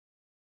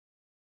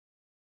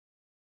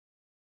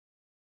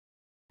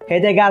Hey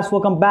there guys,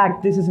 welcome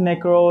back. This is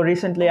NeKro.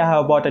 Recently I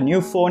have bought a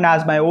new phone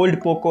as my old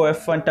Poco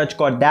F1 touch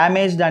got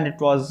damaged and it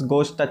was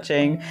ghost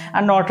touching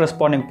and not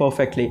responding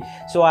perfectly.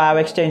 So I have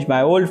exchanged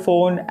my old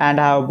phone and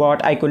I have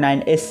bought Iqoo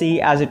 9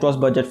 SE as it was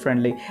budget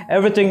friendly.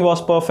 Everything was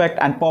perfect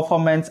and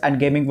performance and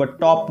gaming were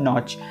top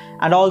notch.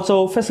 And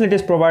also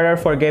facilities provided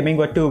for gaming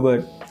were too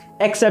good.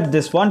 Except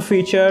this one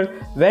feature,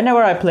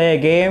 whenever I play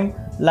a game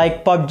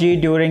like PUBG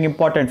during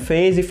important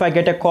phase, if I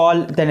get a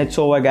call, then it's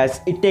over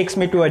guys. It takes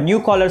me to a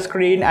new caller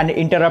screen and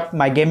interrupt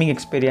my gaming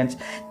experience.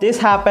 This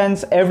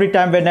happens every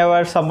time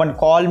whenever someone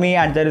call me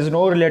and there is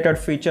no related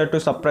feature to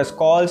suppress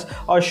calls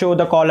or show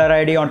the caller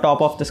ID on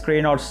top of the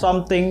screen or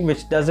something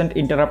which doesn't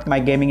interrupt my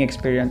gaming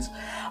experience.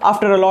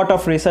 After a lot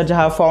of research, I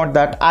have found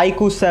that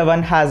Iqoo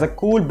 7 has a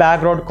cool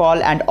background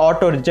call and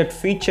auto reject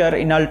feature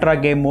in ultra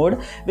game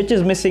mode, which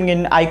is missing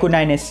in Iqoo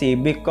 9 SE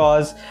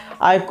because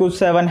Iqoo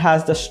 7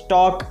 has the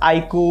stock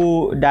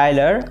Iqoo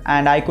dialer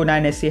and Iqoo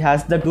 9 SE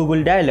has the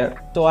Google dialer.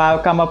 So I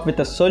have come up with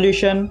a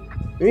solution.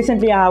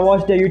 Recently I have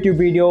watched a YouTube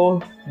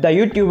video. The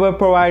YouTuber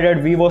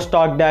provided Vivo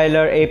stock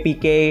dialer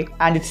APK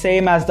and it's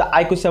same as the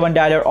Iqoo 7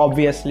 dialer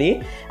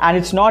obviously, and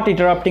it's not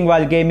interrupting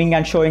while gaming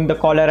and showing the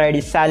caller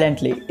ID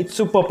silently. It's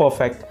super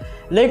perfect.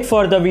 Link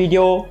for the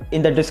video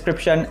in the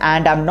description,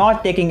 and I'm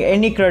not taking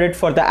any credit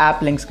for the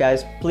app links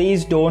guys.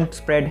 Please don't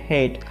spread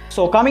hate.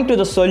 So coming to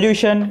the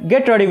solution,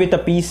 get ready with a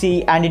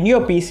PC and in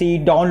your PC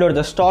download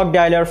the stock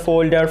dialer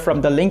folder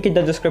from the link in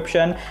the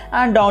description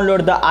and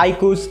download the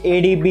Iqoo's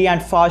ADB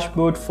and fast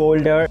boot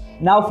folder.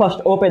 Now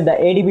first open the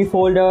ADB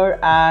folder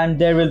and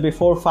there will be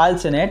 4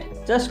 files in it.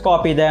 Just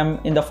copy them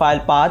in the file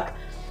path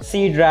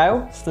C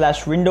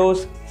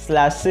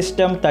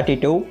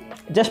drive/windows/system32.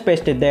 Just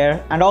paste it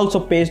there and also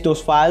paste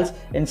those files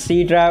in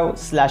C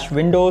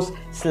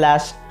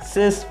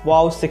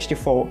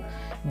drive/windows/syswow64.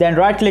 Then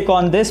right click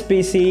on this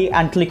PC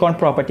and click on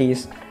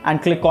properties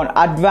and click on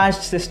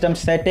advanced system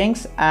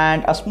settings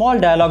and a small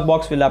dialog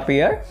box will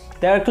appear.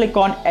 There click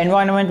on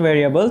environment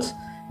variables.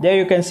 There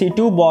you can see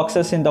 2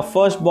 boxes. In the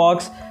first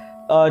box,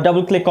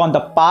 double click on the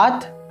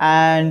path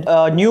and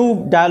a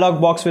new dialog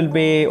box will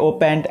be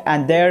opened,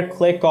 and there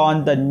click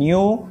on the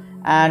new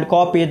and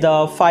copy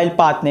the file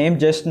path name.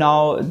 Just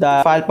now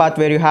the file path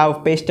where you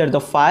have pasted the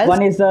file.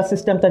 One is the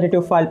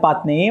system32 file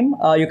path name.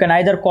 You can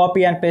either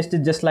copy and paste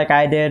it just like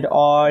I did,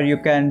 or you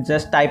can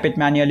just type it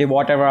manually,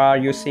 whatever are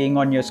you seeing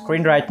on your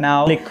screen right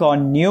now. Click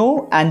on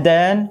new and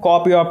then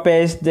copy or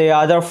paste the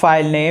other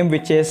file name,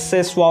 which is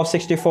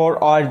syswow64,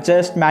 or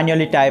just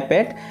manually type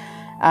it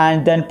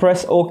and then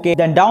press OK.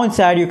 Then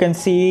downside you can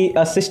see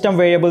a system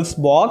variables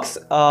box.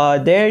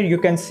 There you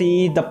can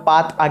see the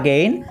path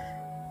again.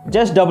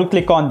 Just double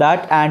click on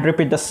that and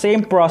repeat the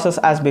same process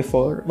as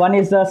before. One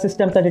is the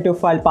system32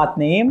 file path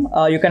name.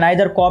 You can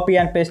either copy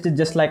and paste it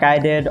just like I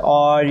did,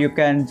 or you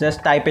can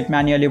just type it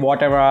manually,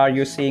 whatever are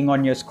you seeing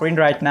on your screen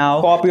right now.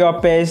 Copy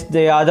or paste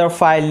the other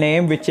file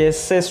name, which is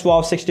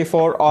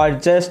syswow64, or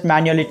just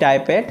manually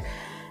type it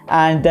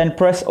and then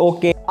press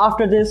OK.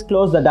 After this,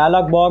 close the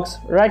dialog box,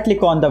 right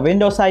click on the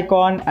Windows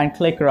icon and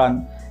click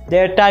run.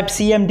 There type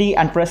CMD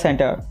and press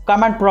enter.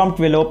 Command prompt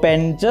will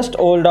open. Just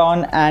hold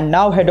on and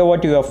now head over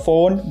to your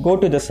phone, go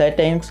to the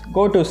settings,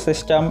 go to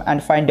system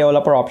and find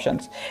developer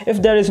options.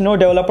 If there is no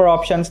developer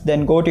options,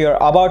 then go to your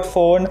about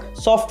phone,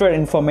 software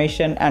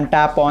information and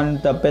tap on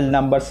the build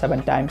number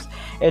 7 times.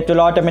 It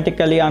will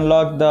automatically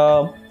unlock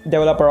the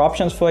developer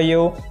options for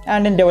you,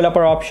 and in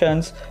developer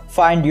options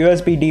find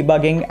USB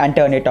debugging and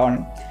turn it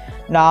on.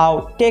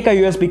 Now take a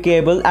USB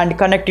cable and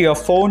connect your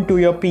phone to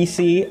your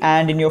PC,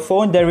 and in your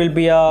phone there will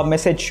be a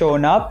message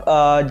shown up.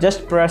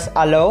 Just press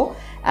allow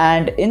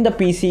and in the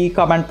PC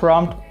command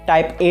prompt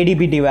type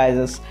ADB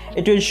devices.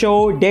 It will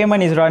show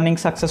daemon is running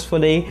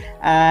successfully,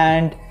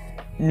 and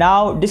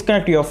now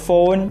disconnect your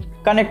phone,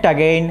 connect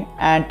again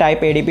and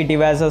type ADB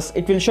devices.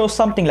 It will show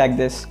something like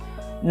this.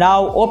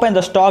 Now open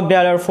the stock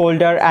dialer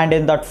folder and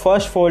in that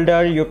first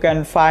folder you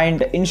can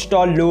find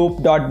install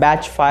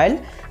loop.batch file.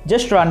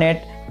 Just run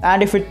it.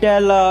 And if it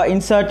tell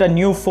insert a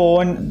new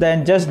phone,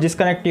 then just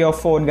disconnect your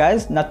phone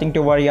guys, nothing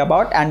to worry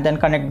about, and then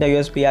connect the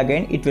USB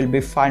again. It will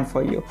be fine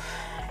for you.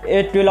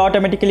 It will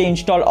automatically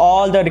install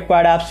all the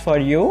required apps for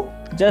you.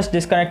 Just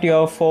disconnect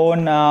your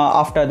phone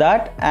after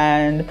that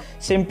and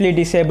simply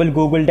disable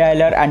Google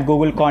dialer and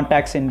Google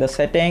contacts in the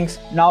settings.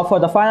 Now for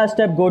the final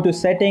step, go to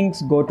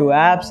settings, go to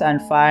apps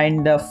and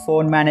find the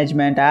phone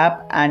management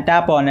app and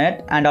tap on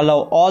it and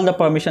allow all the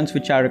permissions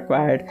which are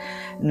required.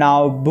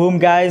 Now boom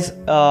guys,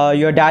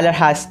 your dialer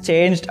has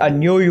changed, a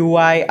new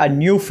UI, a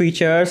new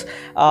features.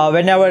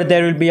 Whenever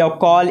there will be a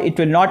call, it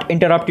will not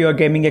interrupt your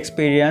gaming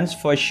experience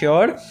for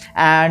sure.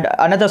 And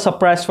another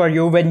surprise for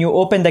you, when you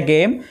open the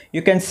game,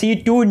 you can see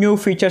 2 new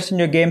features in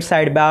your game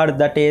sidebar,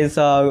 that is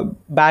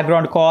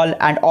background call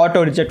and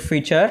auto reject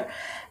feature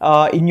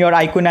in your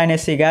Iqoo 9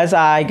 SE guys.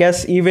 I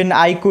guess even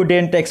I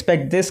couldn't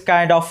expect this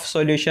kind of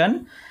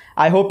solution.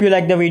 I hope you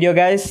like the video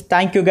guys.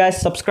 Thank you guys.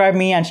 Subscribe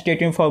me and stay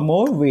tuned for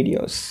more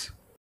videos.